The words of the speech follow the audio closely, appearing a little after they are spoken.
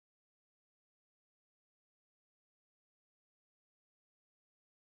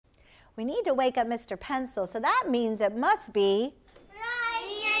We need to wake up Mr. Pencil, so that means it must be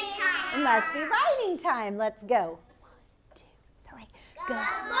writing time. It must be writing time. Let's go. 1, 2, 3, go.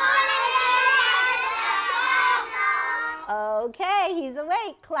 Okay, he's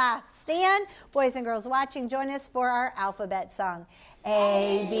awake. Class, stand. Boys and girls watching, join us for our alphabet song.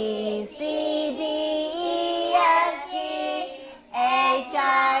 A, B, C, D, E, F, G, H,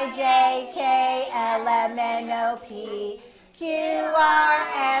 I, J, K, L, M, N, O, P, Q, R,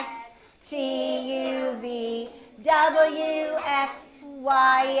 S, T, U, V, W, X,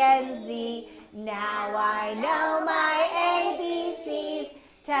 Y, and Z. Now I know my ABCs.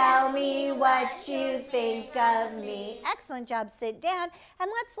 Tell me what you think of me. Excellent job. Sit down. And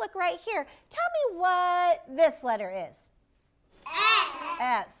let's look right here. Tell me what this letter is. S.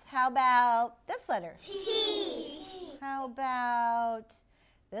 S. How about this letter? T. How about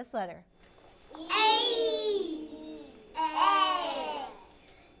this letter? A. A.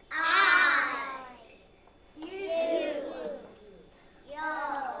 I. U. Yo.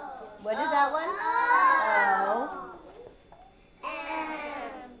 What is that one? O.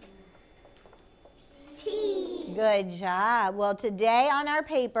 Good job. Well, today on our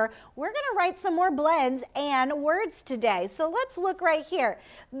paper, we're going to write some more blends and words today. So let's look right here.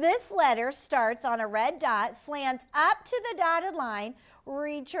 This letter starts on a red dot, slants up to the dotted line,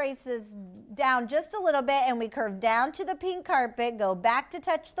 retraces down just a little bit, and we curve down to the pink carpet, go back to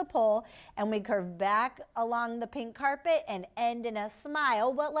touch the pole, and we curve back along the pink carpet and end in a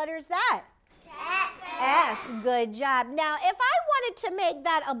smile. What letter is that? S. S. Good job. Now, if I wanted to make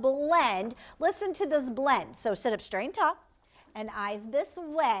that a blend, listen to this blend. So sit up straight and tall and eyes this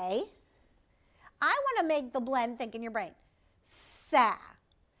way. I want to make the blend, think in your brain. Sa.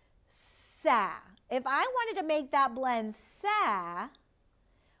 Sa. If I wanted to make that blend sa,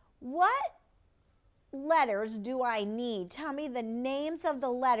 what letters do I need? Tell me the names of the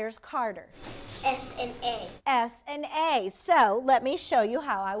letters, Carter. S and A. S and A. So let me show you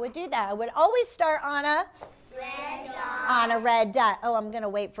how I would do that. I would always start on a Red dot. on a red dot. Oh, I'm going to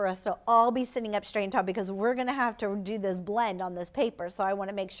wait for us to all be sitting up straight and tall because we're going to have to do this blend on this paper, so I want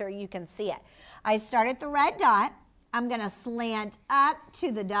to make sure you can see it. I start at the red dot. I'm going to slant up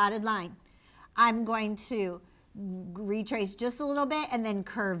to the dotted line. I'm going to retrace just a little bit and then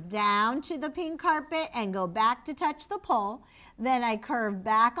curve down to the pink carpet and go back to touch the pole. Then I curve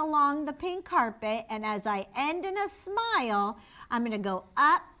back along the pink carpet, and as I end in a smile, I'm going to go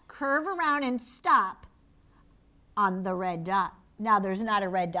up, curve around, and stop on the red dot. Now there's not a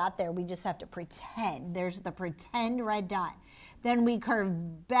red dot there, we just have to pretend. There's the pretend red dot. Then we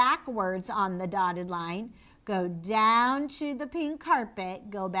curve backwards on the dotted line, go down to the pink carpet,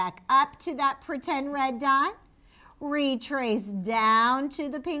 go back up to that pretend red dot, retrace down to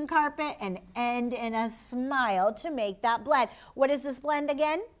the pink carpet, and end in a smile to make that blend. What is this blend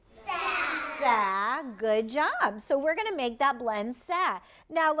again? Sa. Sa. Good job. So we're going to make that blend sa.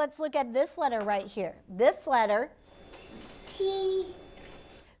 Now let's look at this letter right here. This letter T.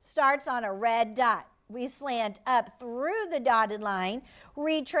 starts on a red dot. We slant up through the dotted line,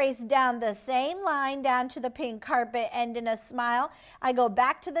 retrace down the same line down to the pink carpet, end in a smile. I go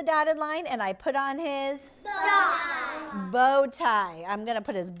back to the dotted line and I put on his Dot. bow tie. I'm going to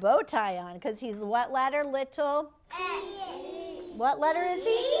put his bow tie on because he's what letter? Little? What letter is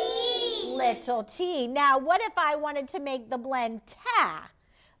he? T. Little T. Now, what if I wanted to make the blend ta?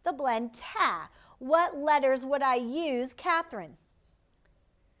 The blend ta. What letters would I use, Catherine?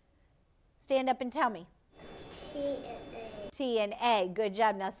 Stand up and tell me. T and A. T and A. Good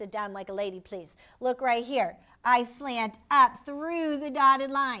job. Now sit down like a lady, please. Look right here. I slant up through the dotted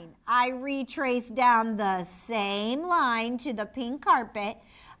line. I retrace down the same line to the pink carpet.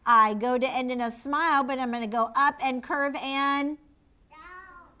 I go to end in a smile, but I'm going to go up and curve and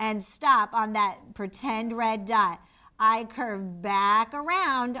stop on that pretend red dot. I curve back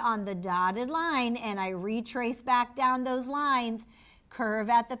around on the dotted line and I retrace back down those lines. Curve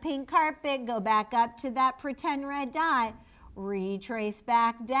at the pink carpet, go back up to that pretend red dot, retrace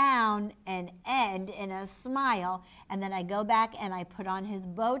back down and end in a smile. And then I go back and I put on his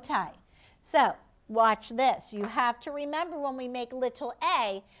bow tie. So watch this. You have to remember when we make little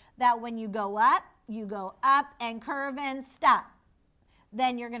a that when you go up and curve and stop.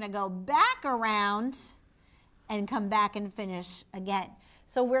 Then you're going to go back around and come back and finish again.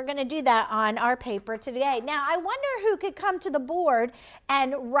 So we're going to do that on our paper today. Now, I wonder who could come to the board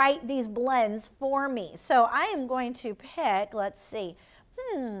and write these blends for me. So I am going to pick, let's see,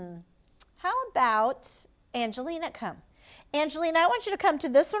 how about Angelina come? Angelina, I want you to come to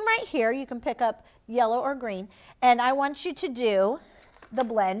this one right here. You can pick up yellow or green. And I want you to do the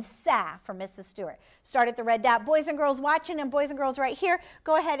blend sa for Mrs. Stewart. Start at the red dot. Boys and girls watching and boys and girls right here,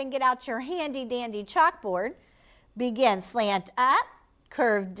 go ahead and get out your handy dandy chalkboard. Begin slant up,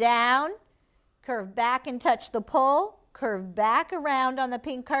 curve down, curve back and touch the pole, curve back around on the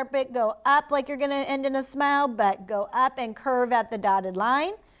pink carpet, go up like you're going to end in a smile, but go up and curve at the dotted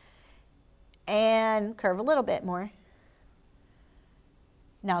line, and curve a little bit more.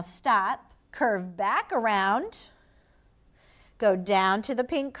 Now stop, curve back around, go down to the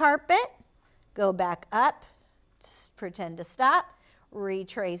pink carpet, go back up, pretend to stop,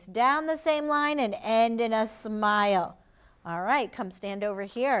 retrace down the same line and end in a smile. All right, come stand over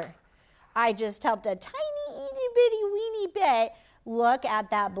here. I just helped a tiny itty bitty weeny bit. Look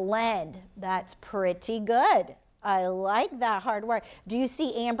at that blend. That's pretty good. I like that hard work. Do you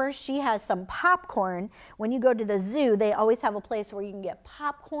see Amber? She has some popcorn. When you go to the zoo, they always have a place where you can get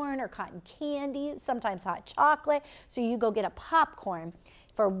popcorn or cotton candy, sometimes hot chocolate. So you go get a popcorn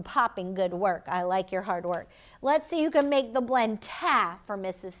for popping good work. I like your hard work. Let's see who can make the blend ta for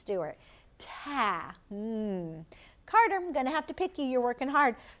Mrs. Stewart. Ta. Carter, I'm going to have to pick you. You're working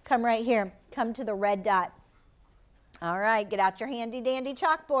hard. Come right here. Come to the red dot. All right, get out your handy dandy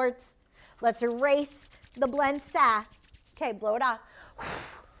chalkboards. Let's erase the blend sa. Okay, blow it off.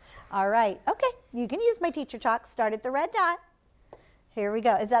 All right, okay, you can use my teacher chalk. Start at the red dot. Here we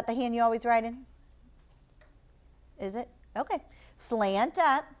go. Is that the hand you always write in? Is it? Okay. Slant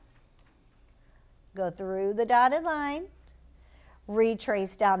up. Go through the dotted line.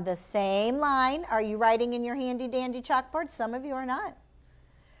 Retrace down the same line. Are you writing in your handy dandy chalkboard? Some of you are not.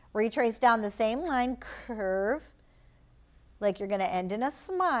 Retrace down the same line, curve like you're going to end in a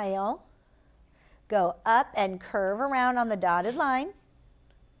smile. Go up and curve around on the dotted line.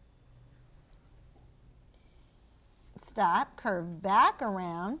 Stop, curve back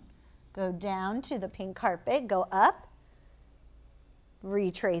around, go down to the pink carpet, go up,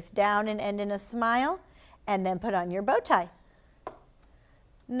 retrace down and end in a smile, and then put on your bow tie.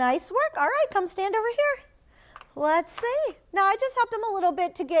 Nice work. All right, come stand over here. Let's see. Now, I just helped him a little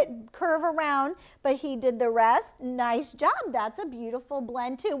bit to get curve around, but he did the rest. Nice job. That's a beautiful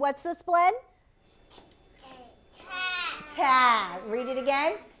blend, too. What's this blend? Ta. Read it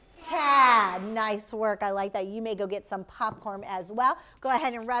again. Ta. Nice work. I like that. You may go get some popcorn as well. Go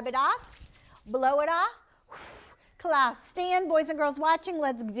ahead and rub it off. Blow it off. Class, stand. Boys and girls watching,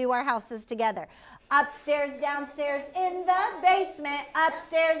 let's do our houses together. Upstairs, downstairs, in the basement.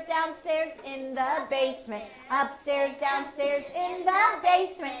 Upstairs, downstairs, in the basement. Upstairs, downstairs, in the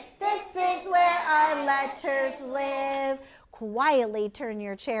basement. This is where our letters live. Quietly turn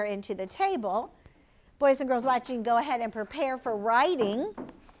your chair into the table. Boys and girls watching, go ahead and prepare for writing.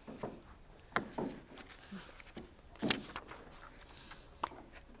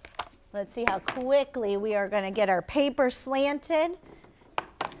 Let's see how quickly we are going to get our paper slanted.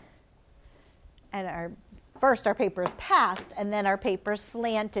 And first our paper is passed, and then our paper is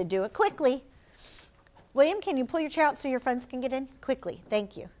slanted. Do it quickly. William, can you pull your chair out so your friends can get in? Quickly.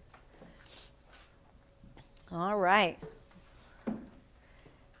 Thank you. All right.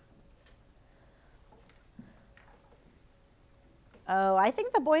 Oh, I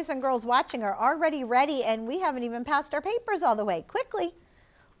think the boys and girls watching are already ready, and we haven't even passed our papers all the way. Quickly.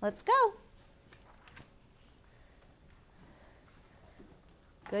 Let's go.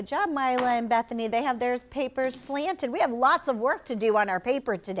 Good job, Mila and Bethany. They have their papers slanted. We have lots of work to do on our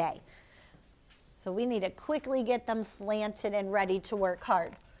paper today. So we need to quickly get them slanted and ready to work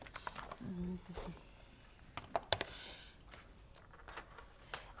hard.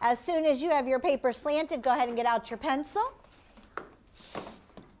 As soon as you have your paper slanted, go ahead and get out your pencil.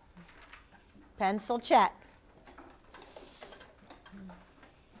 Pencil check.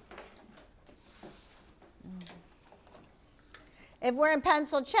 If we're in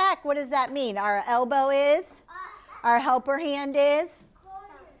pencil check, what does that mean? Our elbow is? Our helper hand is? Corner.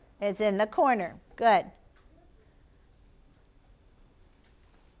 It's in the corner. Good.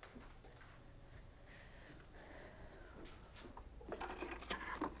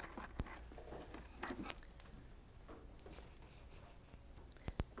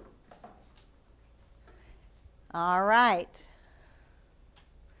 All right.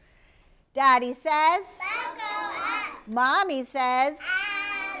 Daddy says? Mommy says?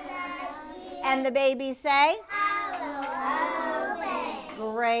 And the baby say?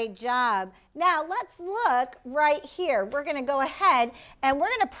 Great job. Now let's look right here. We're going to go ahead and we're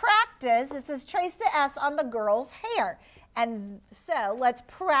going to practice. It says trace the S on the girl's hair. And so let's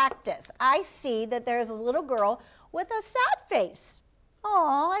practice. I see that there's a little girl with a sad face.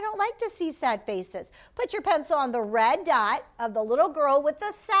 Oh, I don't like to see sad faces. Put your pencil on the red dot of the little girl with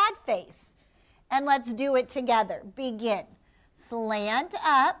the sad face. And let's do it together. Begin. slant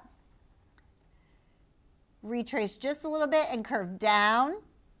up, retrace just a little bit and curve down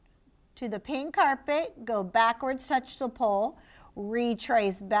to the pink carpet, go backwards, touch the pole,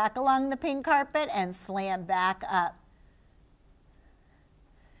 retrace back along the pink carpet and slant back up.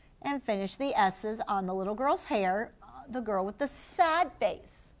 And finish the S's on the little girl's hair, the girl with the sad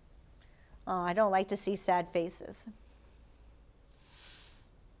face. Oh, I don't like to see sad faces.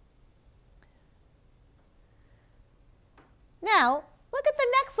 Now, look at the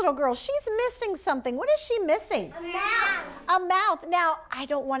next little girl. She's missing something. What is she missing? A mouth. A mouth. Now, I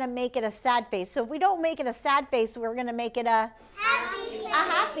don't want to make it a sad face. So if we don't make it a sad face, we're going to make it a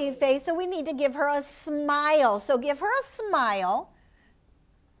happy face. So we need to give her a smile. So give her a smile.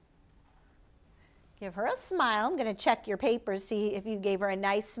 Give her a smile. I'm going to check your papers, see if you gave her a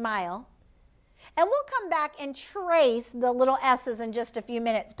nice smile. And we'll come back and trace the little S's in just a few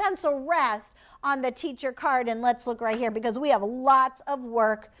minutes. Pencil rest on the teacher card, and let's look right here because we have lots of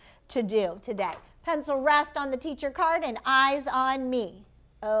work to do today. Pencil rest on the teacher card and eyes on me.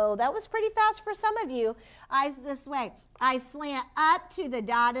 Oh, that was pretty fast for some of you. Eyes this way. Eyes slant up to the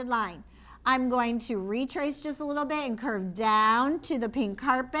dotted line. I'm going to retrace just a little bit and curve down to the pink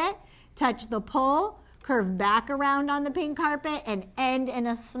carpet, touch the pole, curve back around on the pink carpet and end in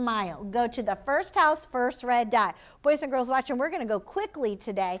a smile. Go to the first house, first red dot. Boys and girls watching, we're going to go quickly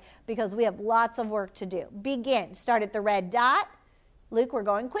today because we have lots of work to do. Begin. Start at the red dot. Luke, we're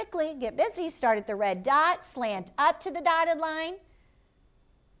going quickly. Get busy. Start at the red dot. Slant up to the dotted line.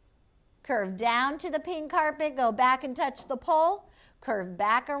 Curve down to the pink carpet. Go back and touch the pole. Curve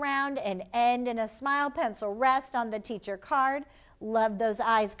back around and end in a smile. Pencil rest on the teacher card. Love those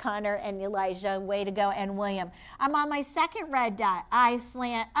eyes, Connor and Elijah. Way to go. And William. I'm on my second red dot. I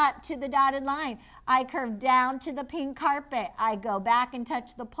slant up to the dotted line. I curve down to the pink carpet. I go back and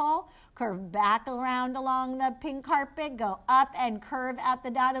touch the pole. Curve back around along the pink carpet. Go up and curve at the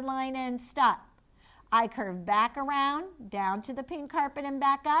dotted line and stop. I curve back around, down to the pink carpet and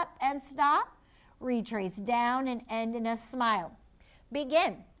back up and stop. Retrace down and end in a smile.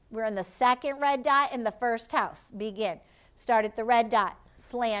 Begin. We're in the second red dot in the first house. Begin. Start at the red dot,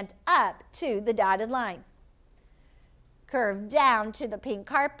 slant up to the dotted line. Curve down to the pink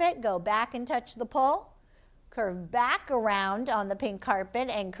carpet, go back and touch the pole. Curve back around on the pink carpet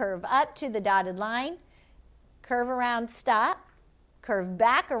and curve up to the dotted line. Curve around, stop. Curve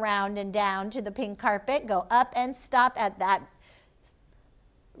back around and down to the pink carpet, go up and stop at that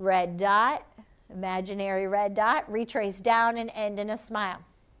red dot, imaginary red dot. Retrace down and end in a smile.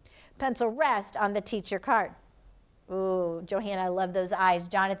 Pencil rest on the teacher card. Ooh, Johanna, I love those eyes.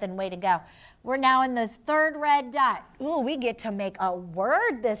 Jonathan, way to go. We're now in this third red dot. Ooh, we get to make a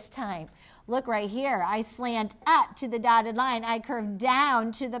word this time. Look right here. I slant up to the dotted line. I curve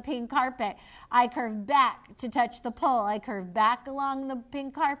down to the pink carpet. I curve back to touch the pole. I curve back along the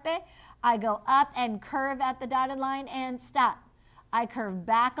pink carpet. I go up and curve at the dotted line and stop. I curve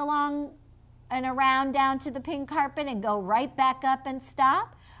back along and around down to the pink carpet and go right back up and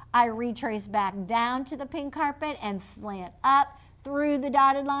stop. I retrace back down to the pink carpet and slant up through the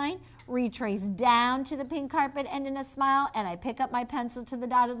dotted line, retrace down to the pink carpet, end in a smile, and I pick up my pencil to the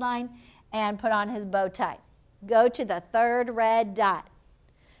dotted line and put on his bow tie. Go to the third red dot.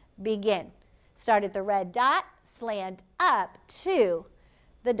 Begin. Start at the red dot, slant up to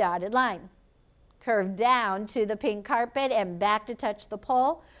the dotted line. Curve down to the pink carpet and back to touch the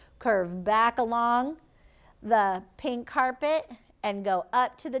pole. Curve back along the pink carpet and go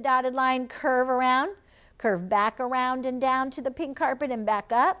up to the dotted line, curve around, curve back around and down to the pink carpet and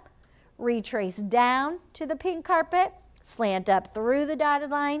back up, retrace down to the pink carpet, slant up through the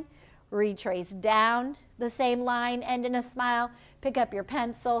dotted line, retrace down the same line, end in a smile, pick up your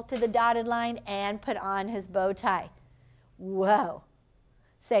pencil to the dotted line and put on his bow tie. Whoa.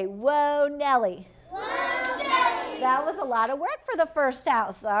 Say, whoa, Nellie. Whoa, Nellie. That was a lot of work for the first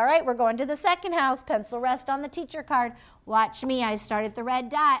house. All right, we're going to the second house. Pencil rest on the teacher card. Watch me. I start at the red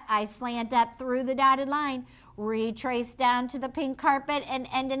dot. I slant up through the dotted line, retrace down to the pink carpet and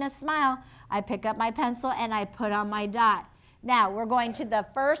end in a smile. I pick up my pencil and I put on my dot. Now, we're going to the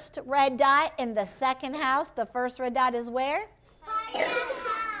first red dot in the second house. The first red dot is where?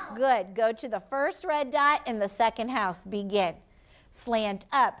 Good. Go to the first red dot in the second house. Begin. Slant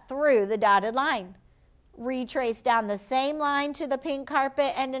up through the dotted line. Retrace down the same line to the pink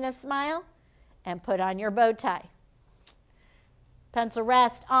carpet, end in a smile, and put on your bow tie. Pencil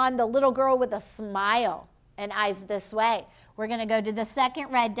rest on the little girl with a smile and eyes this way. We're going to go to the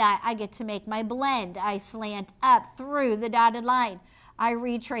second red dot. I get to make my blend. I slant up through the dotted line. I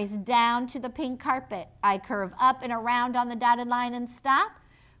retrace down to the pink carpet. I curve up and around on the dotted line and stop.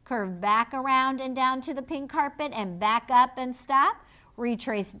 Curve back around and down to the pink carpet and back up and stop.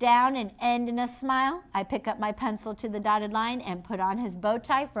 Retrace down and end in a smile. I pick up my pencil to the dotted line and put on his bow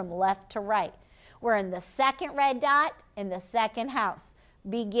tie from left to right. We're in the second red dot in the second house.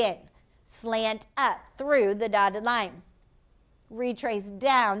 Begin. Slant up through the dotted line. Retrace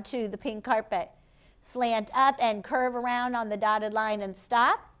down to the pink carpet. Slant up and curve around on the dotted line and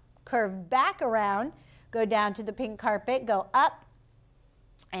stop. Curve back around. Go down to the pink carpet. Go up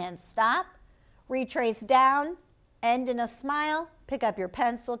and stop. Retrace down. End in a smile. Pick up your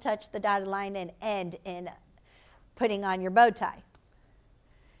pencil, touch the dotted line, and end in putting on your bow tie.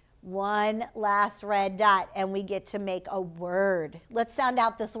 One last red dot, and we get to make a word. Let's sound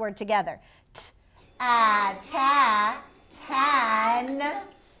out this word together. Ta, tan,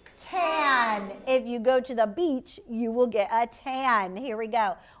 tan. If you go to the beach, you will get a tan. Here we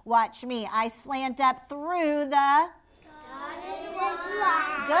go. Watch me. I slant up through the...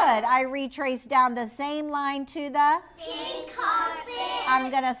 Good. I retrace down the same line to the... Pink carpet. I'm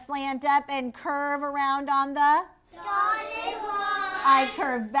going to slant up and curve around on the... Dotted line. I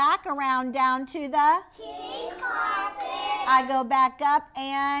curve back around down to the... Pink carpet. I go back up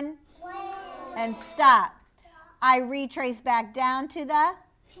and stop. I retrace back down to the...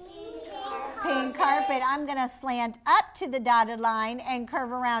 Pink carpet. I'm going to slant up to the dotted line and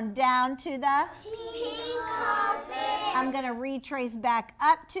curve around down to the... Pink carpet. I'm going to retrace back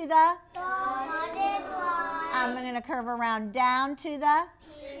up to the... Dotted line. I'm going to curve around down to the...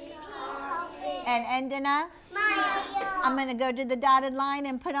 Pink carpet. And end in a... Smile. I'm going to go to the dotted line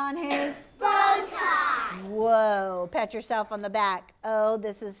and put on his... Bow tie. Whoa. Pat yourself on the back. Oh,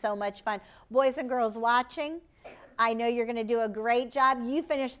 this is so much fun. Boys and girls watching, I know you're going to do a great job. You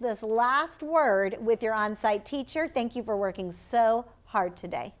finished this last word with your on-site teacher. Thank you for working so hard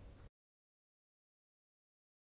today.